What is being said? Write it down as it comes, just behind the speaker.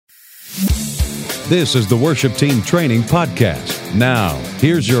This is the Worship Team Training Podcast. Now,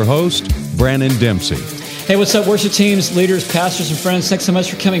 here's your host, Brandon Dempsey. Hey, what's up, worship teams, leaders, pastors, and friends? Thanks so much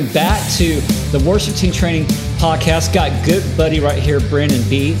for coming back to the Worship Team Training Podcast. Got good buddy right here, Brandon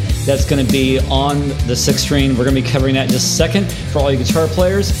B. That's going to be on the sixth string. We're going to be covering that in just a second for all you guitar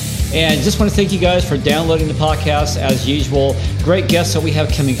players. And just want to thank you guys for downloading the podcast as usual. Great guests that we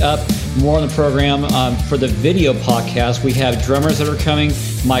have coming up. More on the program. For the video podcast, we have drummers that are coming.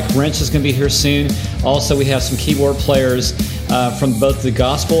 Mike Wrench is going to be here soon. Also, we have some keyboard players from both the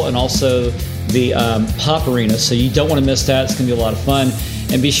gospel and also the pop arena. So you don't want to miss that. It's going to be a lot of fun.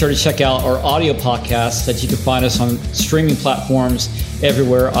 And be sure to check out our audio podcasts that you can find us on streaming platforms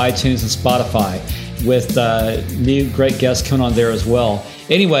everywhere, iTunes and Spotify, with new great guests coming on there as well.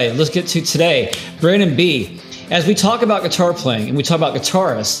 Anyway, let's get to today. Brandon B. As we talk about guitar playing and we talk about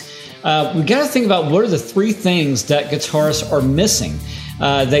guitarists, we got to think about what are the three things that guitarists are missing.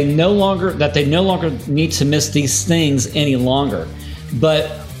 They no longer need to miss these things any longer.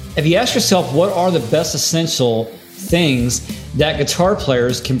 But if you ask yourself, what are the best essential things that guitar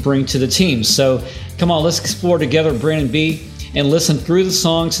players can bring to the team? So come on, let's explore together, Brandon B, and listen through the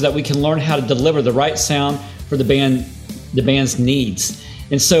song so that we can learn how to deliver the right sound for the band's needs.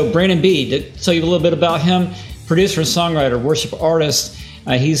 And so Brandon B, to tell you a little bit about him, producer and songwriter, worship artist.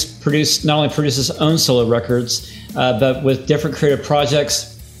 He's not only produced his own solo records, but with different creative projects.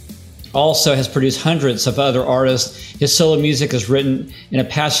 Also has produced hundreds of other artists. His solo music is written in a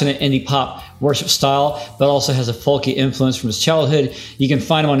passionate indie pop worship style, but also has a folky influence from his childhood. You can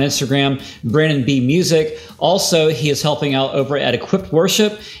find him on Instagram, Brandon B Music. Also, he is helping out over at Equipped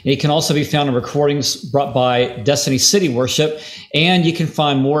Worship. And he can also be found in recordings brought by Destiny City Worship. And you can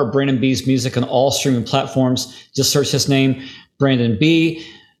find more of Brandon B's music on all streaming platforms. Just search his name, Brandon B.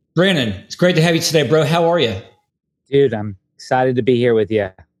 Brandon, it's great to have you today, bro. How are you? Dude, I'm excited to be here with you.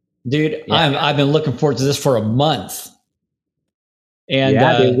 Dude, yeah. I've been looking forward to this for a month. And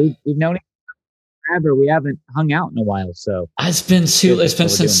dude, we've known each other forever. We haven't hung out in a while, so it's been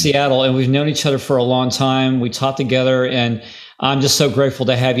since Seattle, and we've known each other for a long time. We taught together, and I'm just so grateful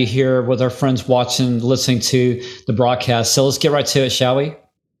to have you here with our friends watching, listening to the broadcast. So let's get right to it, shall we?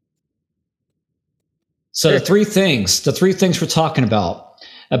 So sure. The three things we're talking about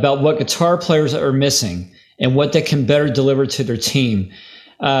what guitar players are missing and what they can better deliver to their team.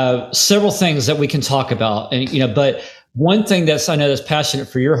 Several things that we can talk about, and but one thing I know that's passionate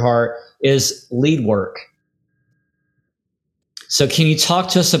for your heart is lead work. So can you talk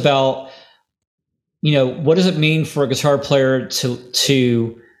to us about, what does it mean for a guitar player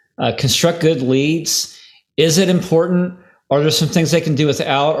to construct good leads? Is it important? Are there some things they can do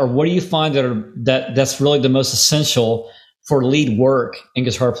without, or what do you find that's really the most essential for lead work in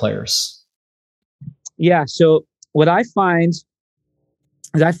guitar players? Yeah. So what I find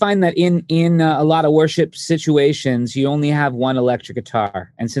that in a lot of worship situations, you only have one electric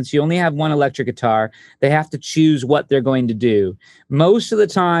guitar. And since you only have one electric guitar, they have to choose what they're going to do. Most of the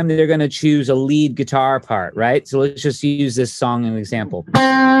time, they're going to choose a lead guitar part, right? So let's just use this song as an example.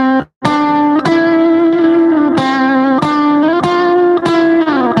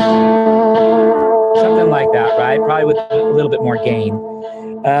 Something like that, right? Probably with a little bit more gain.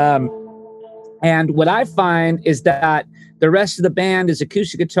 And what I find is that the rest of the band is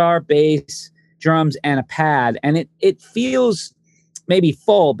acoustic guitar, bass, drums, and a pad. And it feels maybe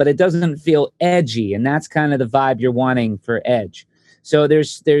full, but it doesn't feel edgy. And that's kind of the vibe you're wanting for edge. So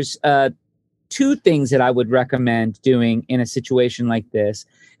there's two things that I would recommend doing in a situation like this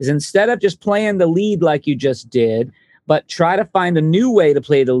is instead of just playing the lead like you just did, but try to find a new way to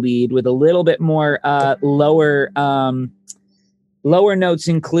play the lead with a little bit more lower notes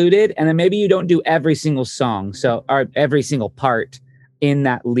included, and then maybe you don't do every single song, or every single part in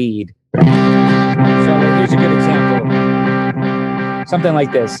that lead. So here's a good example. Something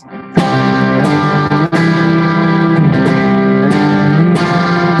like this.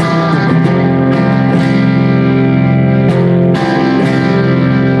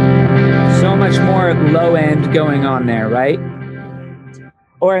 So much more low end going on there, right?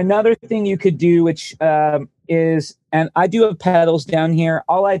 Or another thing you could do, which is, and I do have pedals down here.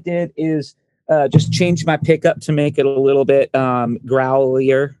 All I did is just change my pickup to make it a little bit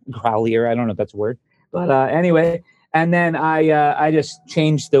growlier. I don't know if that's a word, but anyway. And then I just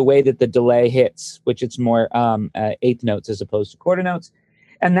changed the way that the delay hits, which it's more eighth notes as opposed to quarter notes.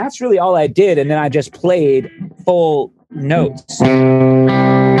 And that's really all I did. And then I just played full notes, right?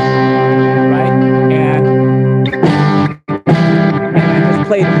 And I just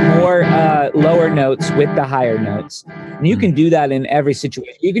played more lower notes with the higher notes. And you can do that in every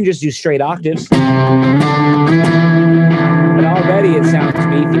situation. You can just do straight octaves. But already it sounds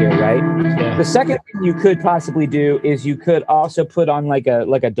beefier, right? Yeah. the second thing you could possibly do is you could also put on like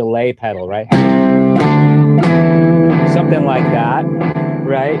a delay pedal, right? Something like that,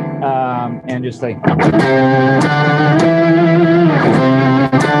 right? And just like,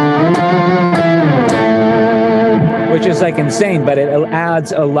 which is like insane, but it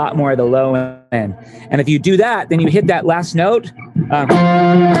adds a lot more of the low end. And if you do that, then you hit that last note.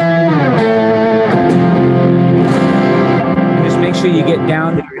 Just make sure you get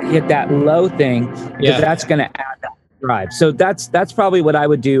down there and hit that low thing, because that's going to add that drive. So that's probably what I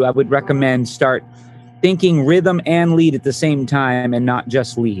would do. I would recommend start thinking rhythm and lead at the same time, and not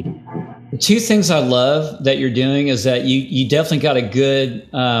just lead. The two things I love that you're doing is that you definitely got a good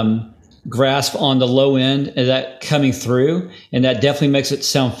grasp on the low end of that coming through, and that definitely makes it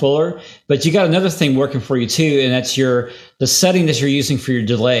sound fuller. But you got another thing working for you too, and that's the setting that you're using for your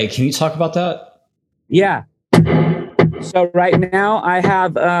delay. Can you talk about that? Yeah. So right now I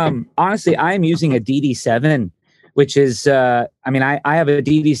have, honestly, I'm using a DD7, which is, I have a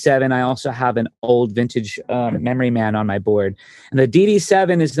DD7. I also have an old vintage Memory Man on my board. And the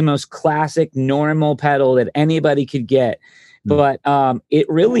DD7 is the most classic, normal pedal that anybody could get. But it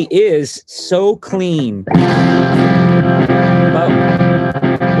really is so clean. But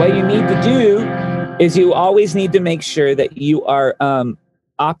what you need to do is you always need to make sure that you are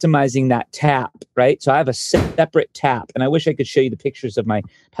optimizing that tap, right? So I have a separate tap, and I wish I could show you the pictures of my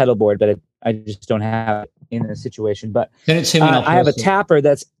pedal board, but I just don't have it in a situation. But I have a tapper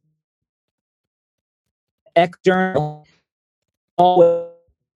that's external.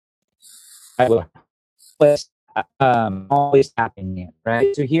 Always tapping it,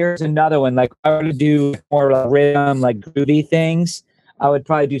 right? So here's another one. Like, if I were to do more rhythm, like groovy things, I would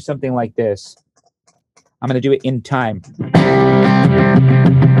probably do something like this. I'm going to do it in time.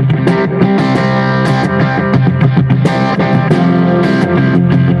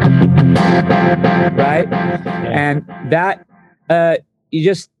 Right? And that,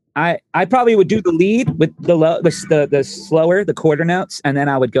 I probably would do the lead with the slower, the quarter notes, and then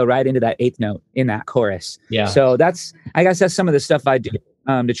I would go right into that eighth note in that chorus. Yeah. So I guess that's some of the stuff I do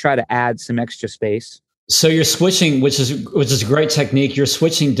to try to add some extra space. So you're switching, which is a great technique. You're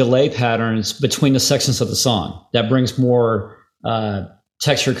switching delay patterns between the sections of the song. That brings more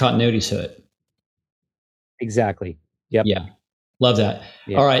texture continuity to it. Exactly. Yep. Yeah. Love that.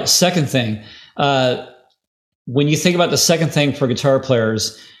 Yeah. All right. Second thing. When you think about the second thing for guitar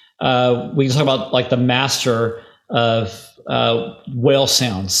players, we can talk about like the master of whale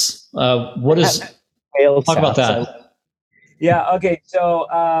sounds. What is whale talk sounds. About that? Yeah. Okay. So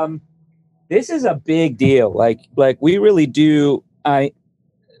this is a big deal. Like we really do. You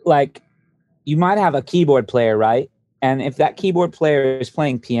might have a keyboard player, right? And if that keyboard player is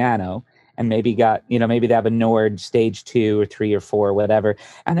playing piano, and maybe maybe they have a Nord stage 2 or 3 or 4, whatever,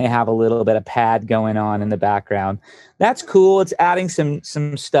 and they have a little bit of pad going on in the background. That's cool. It's adding some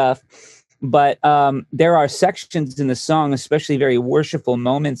stuff. But there are sections in the song, especially very worshipful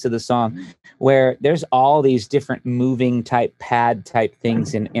moments of the song, where there's all these different moving type pad type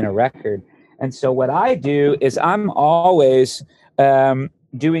things in a record. And so what I do is I'm always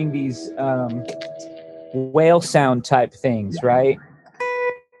doing these whale sound type things, right?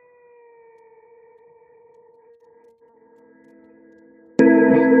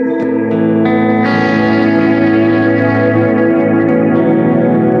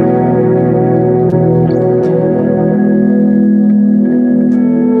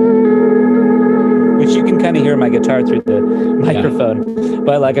 Hear my guitar through the microphone,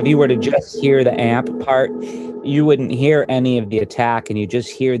 but like if you were to just hear the amp part, you wouldn't hear any of the attack, and you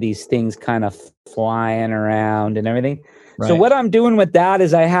just hear these things kind of flying around and everything. Right. So what I'm doing with that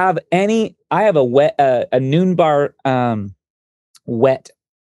is I have a noon bar wet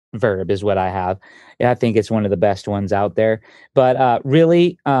verb is what I have. I think it's one of the best ones out there. But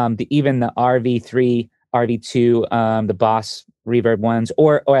really, even the RV3, RV2, the Boss reverb ones,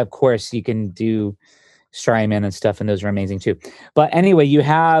 or of course you can do Strymon and stuff, and those are amazing too. But anyway, you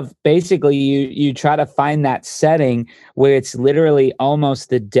have basically you try to find that setting where it's literally almost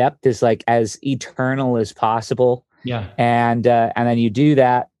the depth is like as eternal as possible. Yeah. And then you do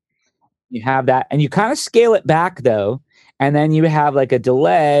that, you have that, and you kind of scale it back though, and then you have like a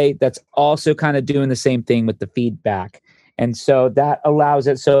delay that's also kind of doing the same thing with the feedback. And so that allows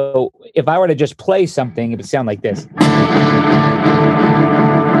it. So if I were to just play something, it would sound like this.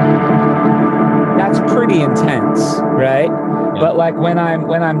 That's pretty intense, right? Yeah. But like when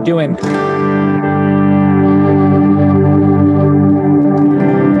I'm doing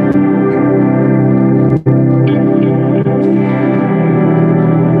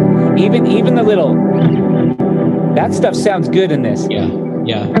even the little, that stuff sounds good in this. Yeah,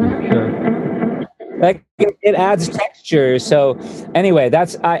 sure. Like it adds texture. So anyway,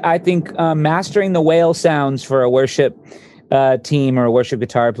 that's I think mastering the whale sounds for a worship team or a worship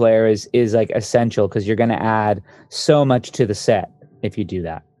guitar player is like essential, because you're going to add so much to the set if you do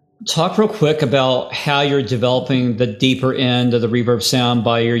that. Talk real quick about how you're developing the deeper end of the reverb sound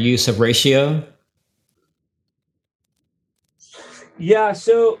by your use of ratio. Yeah,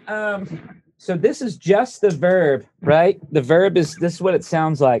 so this is just the verb, right? The verb this is what it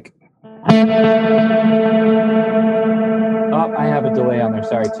sounds like. Oh, I have a delay on there.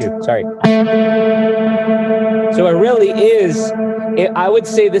 Sorry. So it really is. I would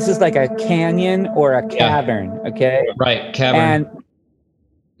say this is like a canyon or a cavern. Yeah. Okay. Right, cavern. And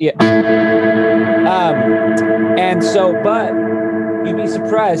yeah. And so, but you'd be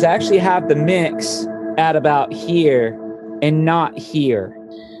surprised. I actually have the mix at about here and not here.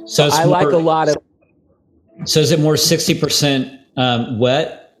 So I like a lot of. So is it more 60%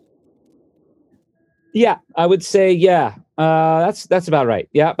 wet? Yeah, I would say, yeah. That's about right.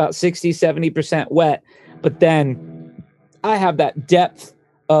 Yeah, about 60-70% wet. But then I have that depth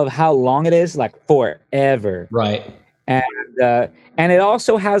of how long it is, like forever. Right. And it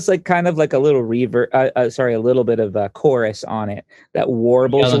also has like kind of like a little reverb, a little bit of a chorus on it that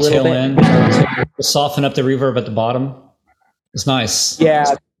warbles a little bit. To soften up the reverb at the bottom. It's nice.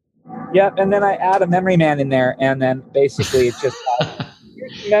 Yeah. Yep. And then I add a memory man in there, and then basically it's just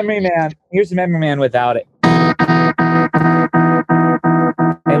here's the memory man. Here's the memory man without it.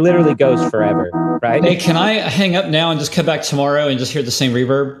 It literally goes forever, right? Hey, can I hang up now and just come back tomorrow and just hear the same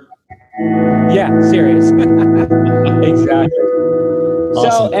reverb? Yeah, serious. Exactly.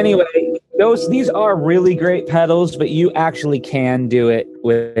 Awesome. So anyway, these are really great pedals, but you actually can do it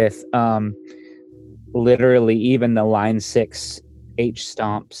with literally even the Line 6 H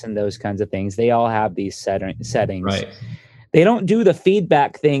stomps and those kinds of things. They all have these settings. Right. They don't do the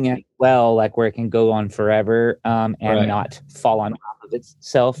feedback thing as well, like where it can go on forever and not fall on top of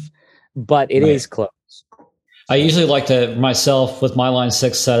itself, but it is close. I usually like to, myself, with my Line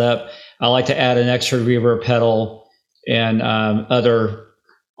 6 setup, I like to add an extra reverb pedal and other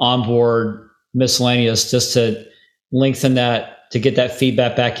onboard miscellaneous just to lengthen that, to get that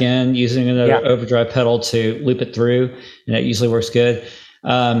feedback back in, using another overdrive pedal to loop it through, and that usually works good.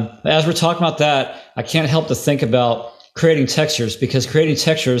 As we're talking about that, I can't help to think about creating textures, because creating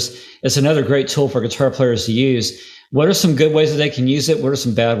textures is another great tool for guitar players to use. What are some good ways that they can use it? What are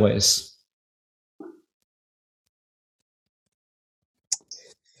some bad ways?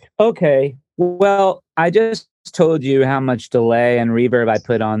 Okay. Well, I just told you how much delay and reverb I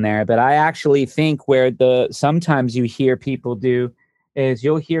put on there, but I actually think where sometimes you hear people do is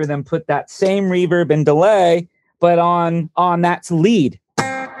you'll hear them put that same reverb and delay, but on that's lead.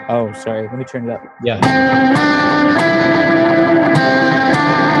 Oh, sorry. Let me turn it up. Yeah.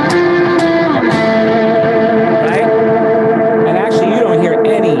 Right? And actually, you don't hear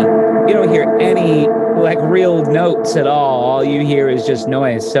any like real notes at all. All you hear is just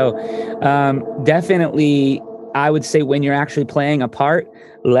noise. So definitely, I would say when you're actually playing a part,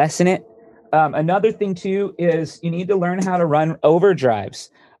 lessen it. Another thing too is you need to learn how to run overdrives.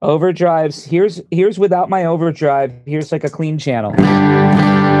 Overdrives. Here's without my overdrive. Here's like a clean channel.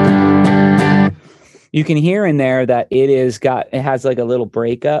 You can hear in there that it has like a little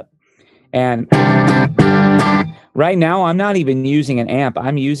breakup. And right now I'm not even using an amp.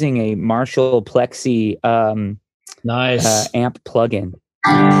 I'm using a Marshall Plexi amp plugin.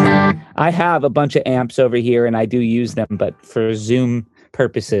 I have a bunch of amps over here and I do use them, but for Zoom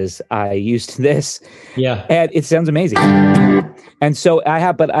purposes, I used this. Yeah. And it sounds amazing. And so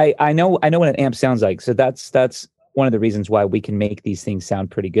I know what an amp sounds like. So that's one of the reasons why we can make these things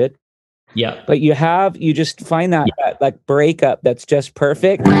sound pretty good. Yeah. But you just find that like breakup that's just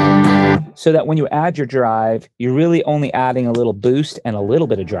perfect, so that when you add your drive, you're really only adding a little boost and a little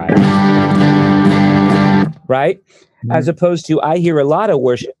bit of drive. Right? Mm-hmm. As opposed to, I hear a lot of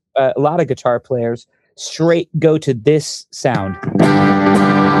guitar players straight go to this sound.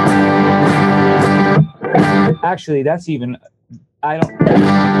 Actually, that's even, I don't even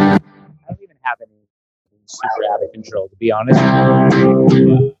have any super out of control, to be honest.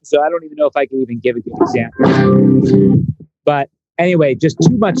 So I don't even know if I can even give a good example. But anyway, just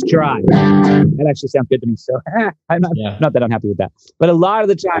too much drive. That actually sounds good to me. So I'm not that unhappy with that. But a lot of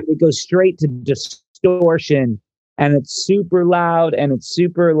the time it goes straight to distortion, and it's super loud, and it's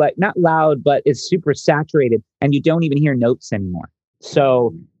super not loud, but it's super saturated, and you don't even hear notes anymore.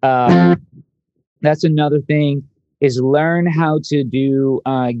 So that's another thing, is learn how to do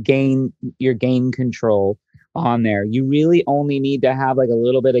your gain control on there. You really only need to have like a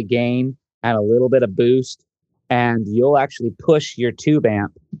little bit of gain and a little bit of boost, and you'll actually push your tube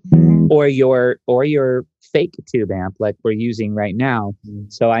amp or your fake tube amp like we're using right now.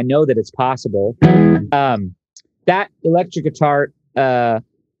 So I know that it's possible. That electric guitar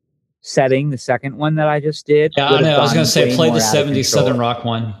setting, the second one that I just did. Yeah, I know. I was going to say, play the 70s Southern Rock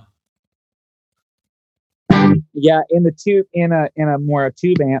one. Yeah, in the tube, in a more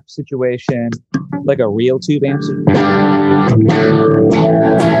tube amp situation, like a real tube amp.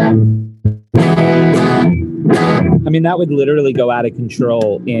 I mean, that would literally go out of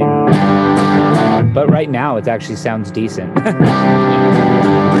control but right now it actually sounds decent.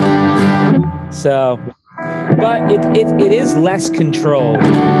 So, but it is less controlled.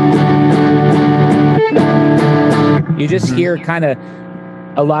 You just hear kind of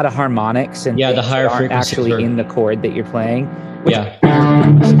a lot of harmonics and the higher aren't actually in the chord that you're playing.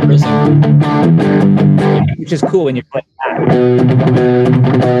 Which is cool when you're playing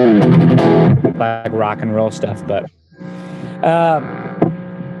that, like rock and roll stuff. But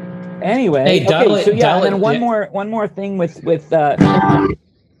anyway, hey, okay, so and then one more thing with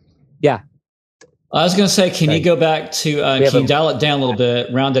yeah. I was going to say, can you go back to can you dial it down a little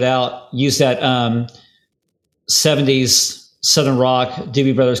bit, round it out, use that 70s Southern Rock,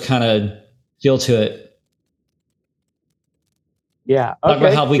 Doobie Brothers kind of feel to it? Yeah. Talk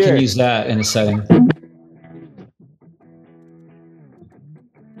about how we can use that in a setting.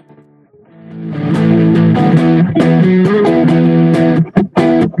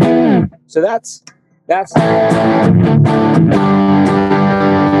 So that's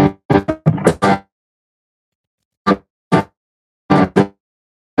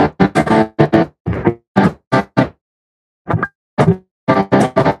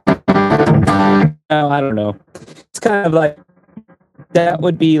I don't know. It's kind of like that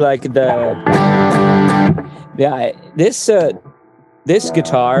would be like this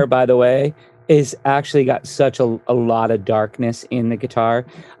guitar, by the way, is actually got such a lot of darkness in the guitar.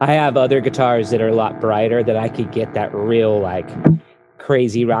 I have other guitars that are a lot brighter that I could get that real like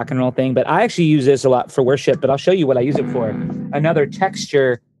crazy rock and roll thing, but I actually use this a lot for worship, but I'll show you what I use it for. Another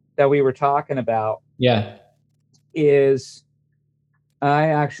texture that we were talking about is I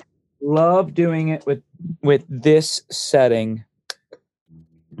actually love doing it with this setting.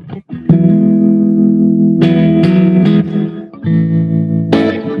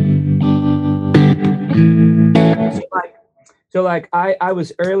 So like I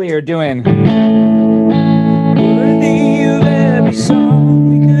was earlier doing worthy of every song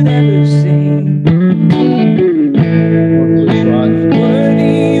we could ever sing,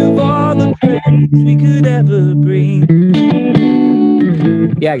 worthy of all the praise we could ever bring.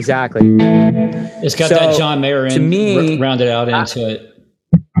 Yeah, exactly. It's got that John Mayer rounded out into it.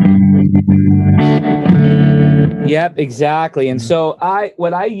 Yep, exactly. And so I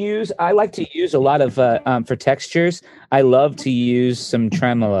like to use a lot of for textures. I love to use some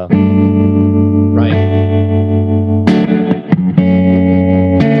tremolo. Right.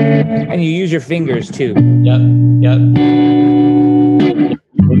 And you use your fingers too. Yep. I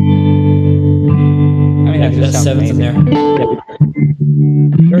mean, that's seventh in there.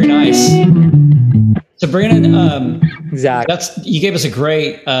 Very nice. So Brandon, exactly. You gave us a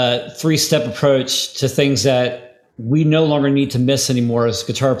great 3-step approach to things that we no longer need to miss anymore as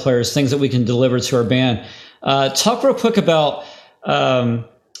guitar players, things that we can deliver to our band. Talk real quick about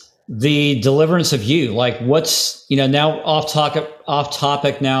the deliverance of you. Like what's, now off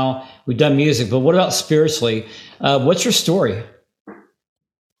topic now, we've done music, but what about spiritually? What's your story?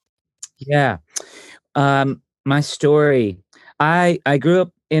 Yeah. My story. I grew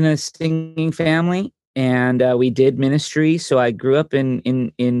up in a singing family and we did ministry. So I grew up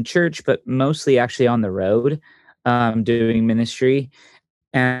in church, but mostly actually on the road, doing ministry.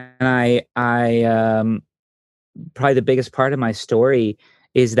 And I probably the biggest part of my story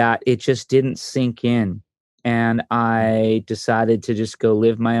is that it just didn't sink in. And I decided to just go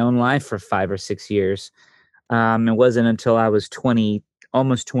live my own life for 5 or 6 years. It wasn't until I was 20,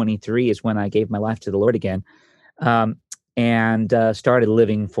 almost 23 is when I gave my life to the Lord again. And started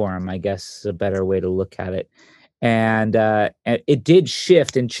living for him, I guess is a better way to look at it. And it did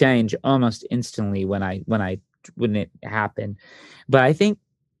shift and change almost instantly when it happened. But I think,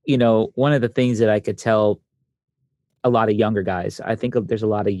 one of the things that I could tell a lot of younger guys, I think there's a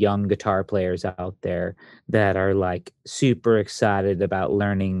lot of young guitar players out there that are like super excited about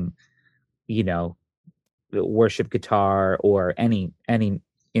learning, worship guitar or any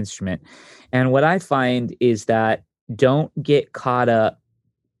instrument. And what I find is that don't get caught up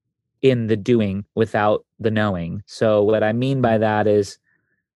in the doing without the knowing. So what I mean by that is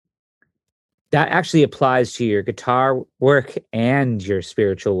that actually applies to your guitar work and your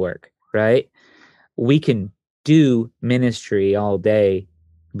spiritual work, right? We can do ministry all day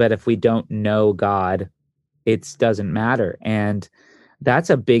But if we don't know God, it doesn't matter. And that's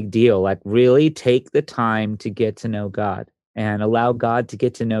a big deal. Like, really take the time to get to know God and allow God to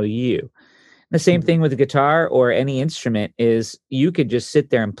get to know you. The same thing with the guitar or any instrument is you could just sit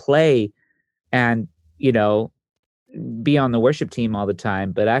there and play and, be on the worship team all the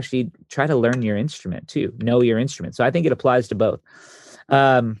time, but actually try to learn your instrument too, know your instrument. So I think it applies to both.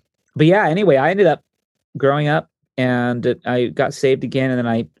 But yeah, anyway, I ended up growing up and I got saved again. And then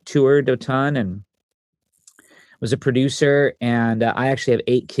I toured a ton and was a producer. And I actually have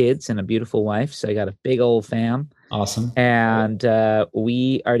 8 kids and a beautiful wife. So I got a big old fam. Awesome. And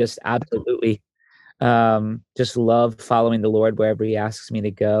we are just absolutely just love following the Lord wherever he asks me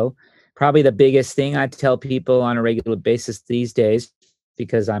to go. Probably the biggest thing I tell people on a regular basis these days,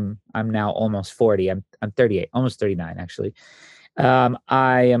 because I'm now almost 40. I'm 38, almost 39 actually.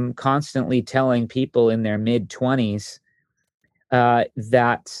 I am constantly telling people in their mid-20s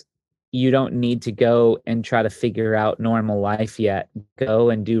that you don't need to go and try to figure out normal life yet.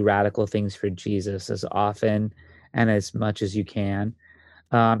 Go and do radical things for Jesus as often and as much as you can.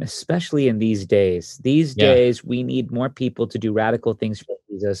 Especially in these days. These days, we need more people to do radical things for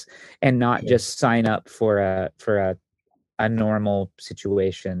Jesus and not just sign up for a normal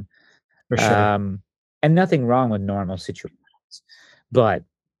situation. For sure. And nothing wrong with normal situations, but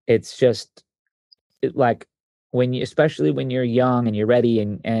it's just like especially when you're young and you're ready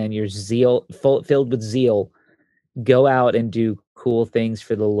and you're filled with zeal, go out and do cool things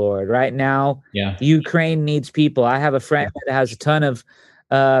for the Lord. Right now, Ukraine needs people. I have a friend that has a ton of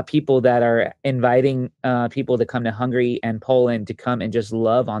people that are inviting people to come to Hungary and Poland to come and just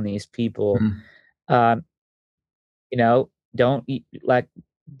love on these people. Don't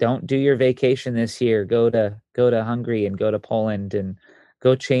do your vacation this year. Go to Hungary and go to Poland and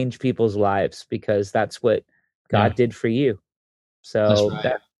go change people's lives, because that's what God did for you. So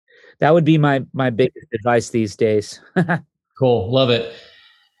that would be my biggest advice these days. Cool. Love it.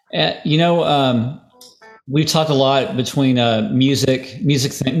 We've talked a lot between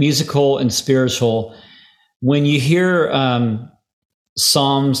musical and spiritual. When you hear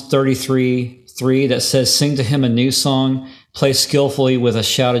Psalms 33:3 that says, "Sing to him a new song, play skillfully with a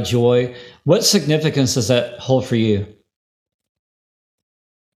shout of joy," what significance does that hold for you?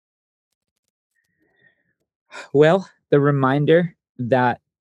 Well, the reminder that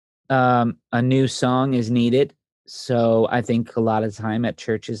a new song is needed. So I think a lot of time at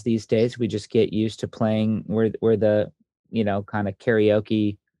churches these days, we just get used to playing. We're the, kind of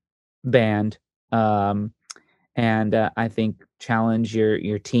karaoke band. And I think challenge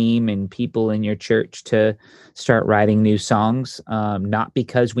your team and people in your church to start writing new songs. Not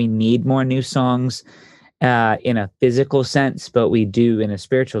because we need more new songs in a physical sense, but we do in a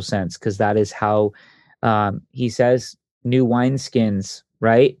spiritual sense, because that is how he says new wineskins,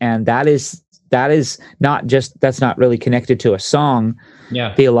 right? And that is not just, that's not really connected to a song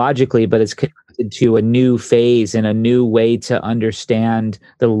theologically, but it's connected to a new phase and a new way to understand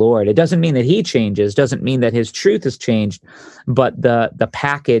the Lord. It doesn't mean that he changes, doesn't mean that his truth has changed, but the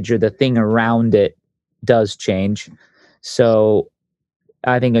package or the thing around it does change. So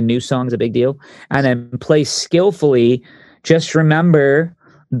I think a new song is a big deal. And then play skillfully. Just remember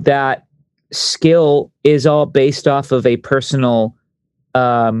that skill is all based off of a personal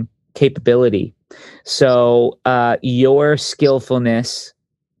capability. So your skillfulness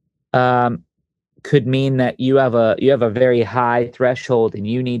could mean that you have a very high threshold and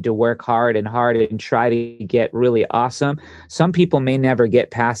you need to work hard and try to get really awesome. Some people may never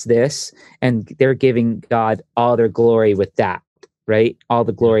get past this, and they're giving God all their glory with that, right? All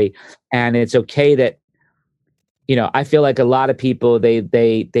the glory. And it's okay that, I feel like a lot of people,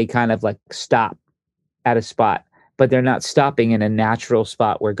 they kind of like stop at a spot, but they're not stopping in a natural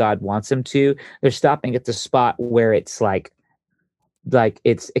spot where God wants them to. They're stopping at the spot where it's like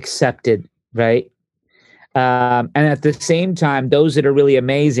it's accepted, right? And at the same time, those that are really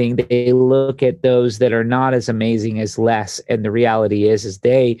amazing, they look at those that are not as amazing as less. And the reality is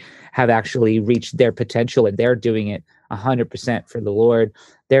they have actually reached their potential and they're doing it 100% for the Lord.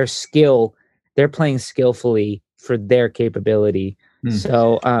 Their skill, they're playing skillfully for their capability.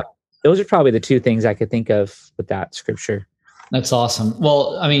 So those are probably the two things I could think of with that scripture. That's awesome.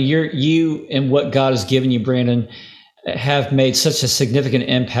 Well, I mean, you and what God has given you, Brandon, have made such a significant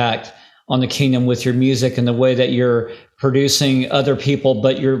impact on the kingdom with your music and the way that you're producing other people,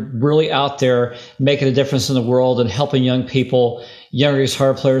 but you're really out there making a difference in the world and helping young people, younger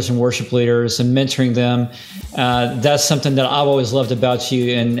guitar players and worship leaders, and mentoring them. That's something that I've always loved about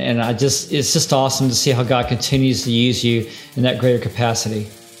you. And it's just awesome to see how God continues to use you in that greater capacity.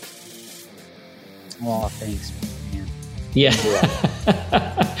 Oh, thanks, man. Yeah.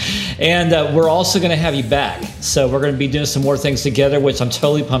 And we're also going to have you back. So we're going to be doing some more things together, which I'm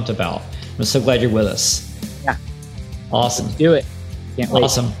totally pumped about. I'm so glad you're with us. Yeah. Awesome. Let's do it. Can't wait.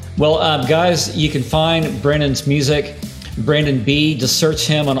 Awesome. Well, guys, you can find Brandon's music, Brandon B. Just search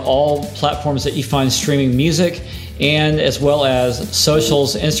him on all platforms that you find streaming music, and as well as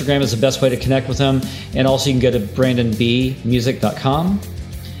socials. Instagram is the best way to connect with him. And also you can go to brandonbmusic.com.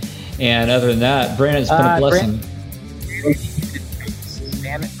 And other than that, Brandon, it's been a blessing.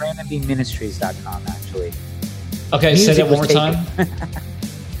 BrandonBMinistries.com, actually. Okay, say that one more time.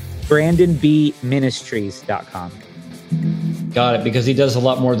 BrandonBMinistries.com. Got it, because he does a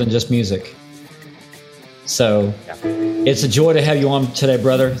lot more than just music. So It's a joy to have you on today,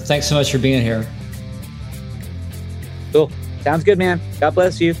 brother. Thanks so much for being here. Cool. Sounds good, man. God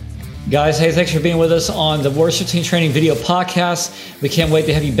bless you. Guys, hey, thanks for being with us on the Worship Team Training Video Podcast. We can't wait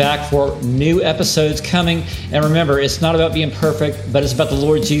to have you back for new episodes coming. And remember, it's not about being perfect, but it's about the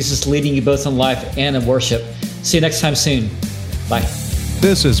Lord Jesus leading you both in life and in worship. See you next time soon. Bye.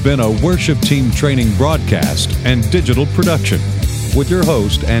 This has been a Worship Team Training broadcast and digital production with your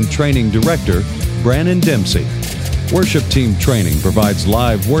host and training director, Brandon Dempsey. Worship Team Training provides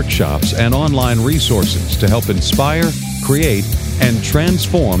live workshops and online resources to help inspire, create, and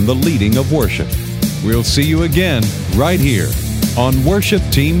transform the leading of worship. We'll see you again right here on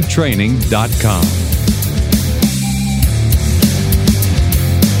worshipteamtraining.com.